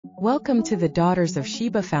Welcome to the Daughters of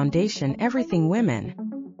Sheba Foundation Everything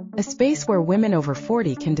Women, a space where women over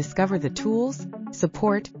 40 can discover the tools,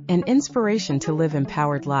 support, and inspiration to live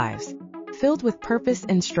empowered lives, filled with purpose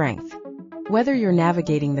and strength. Whether you're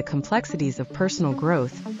navigating the complexities of personal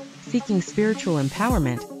growth, seeking spiritual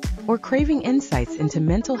empowerment, or craving insights into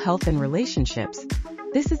mental health and relationships,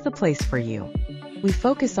 this is the place for you. We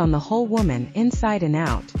focus on the whole woman inside and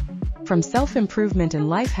out. From self-improvement and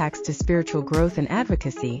life hacks to spiritual growth and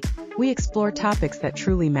advocacy, we explore topics that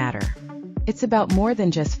truly matter. It's about more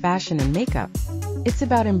than just fashion and makeup. It's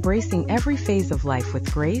about embracing every phase of life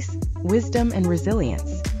with grace, wisdom, and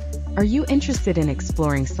resilience. Are you interested in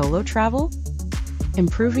exploring solo travel?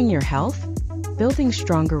 Improving your health? Building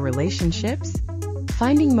stronger relationships?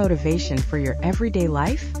 Finding motivation for your everyday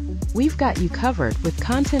life? We've got you covered with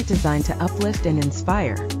content designed to uplift and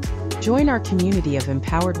inspire. Join our community of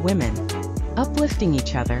empowered women, uplifting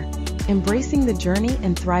each other, embracing the journey,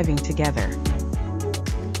 and thriving together.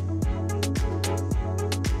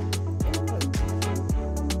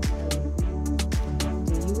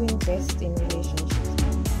 Do you invest in relationships?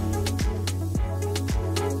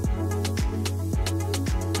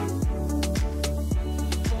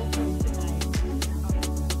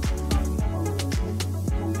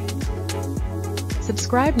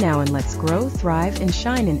 Subscribe now and let's grow, thrive, and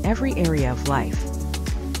shine in every area of life.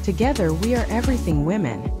 Together we are Everything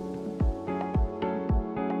Women.